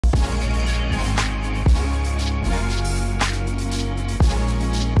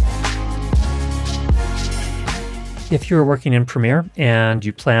If you're working in Premiere and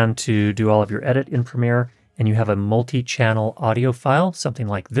you plan to do all of your edit in Premiere and you have a multi-channel audio file, something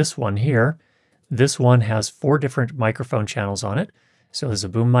like this one here, this one has 4 different microphone channels on it. So there's a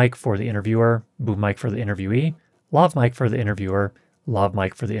boom mic for the interviewer, boom mic for the interviewee, lav mic for the interviewer, lav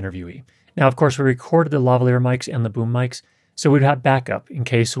mic for the interviewee. Now, of course, we recorded the lavalier mics and the boom mics, so we'd have backup. In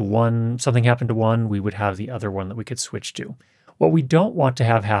case something happened to one, we would have the other one that we could switch to. What we don't want to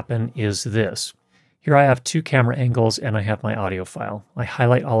have happen is this. Here I have 2 camera angles and I have my audio file. I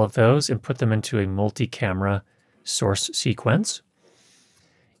highlight all of those and put them into a multi-camera source sequence.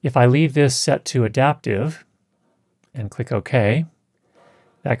 If I leave this set to adaptive and click OK,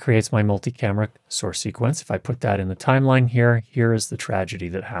 that creates my multi-camera source sequence. If I put that in the timeline here, here is the tragedy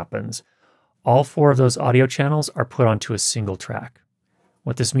that happens. All 4 of those audio channels are put onto a single track.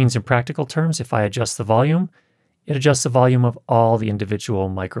 What this means in practical terms, if I adjust the volume, it adjusts the volume of all the individual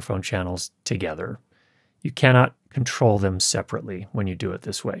microphone channels together. You cannot control them separately when you do it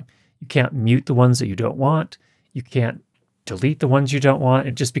this way. You can't mute the ones that you don't want. You can't delete the ones you don't want.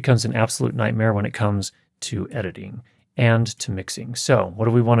 It just becomes an absolute nightmare when it comes to editing and to mixing. So what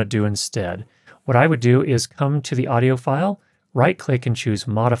do we want to do instead? What I would do is come to the audio file, right-click and choose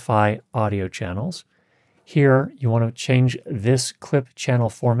Modify Audio Channels. Here, you want to change this clip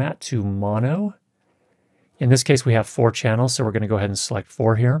channel format to mono. In this case, we have 4 channels, so we're going to go ahead and select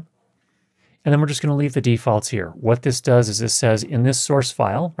 4 here. And then we're just going to leave the defaults here. What this does is this says in this source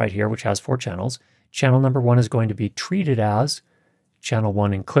file right here, which has 4 channels, channel number 1 is going to be treated as channel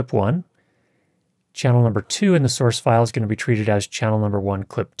 1 in clip 1. Channel number 2 in the source file is going to be treated as channel number 1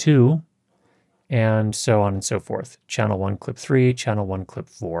 clip 2, and so on and so forth. Channel 1 clip 3, channel 1 clip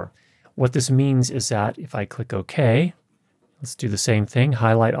 4. What this means is that if I click OK, let's do the same thing,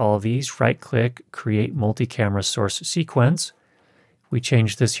 highlight all of these, right-click, create multi-camera source sequence. We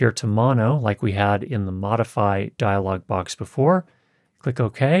change this here to mono like we had in the modify dialog box before. Click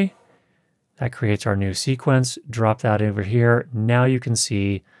OK. That creates our new sequence. Drop that over here. Now you can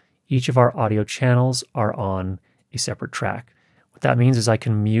see each of our audio channels are on a separate track. What that means is I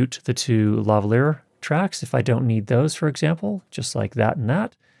can mute the 2 lavalier tracks if I don't need those, for example, just like that and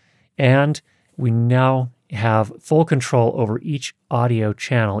that. And we now have full control over each audio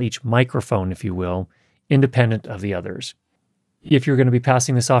channel, each microphone, if you will, independent of the others. If you're going to be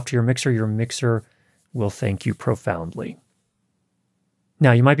passing this off to your mixer will thank you profoundly.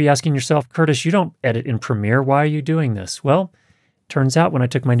 Now, you might be asking yourself, Curtis, you don't edit in Premiere. Why are you doing this? Well, turns out when I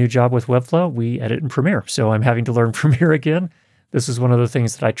took my new job with Webflow, we edit in Premiere. So I'm having to learn Premiere again. This is one of the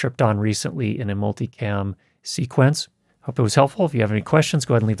things that I tripped on recently in a multicam sequence. Hope it was helpful. If you have any questions,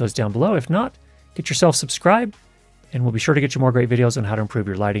 go ahead and leave those down below. If not, get yourself subscribed, and we'll be sure to get you more great videos on how to improve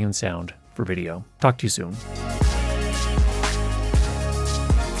your lighting and sound for video. Talk to you soon.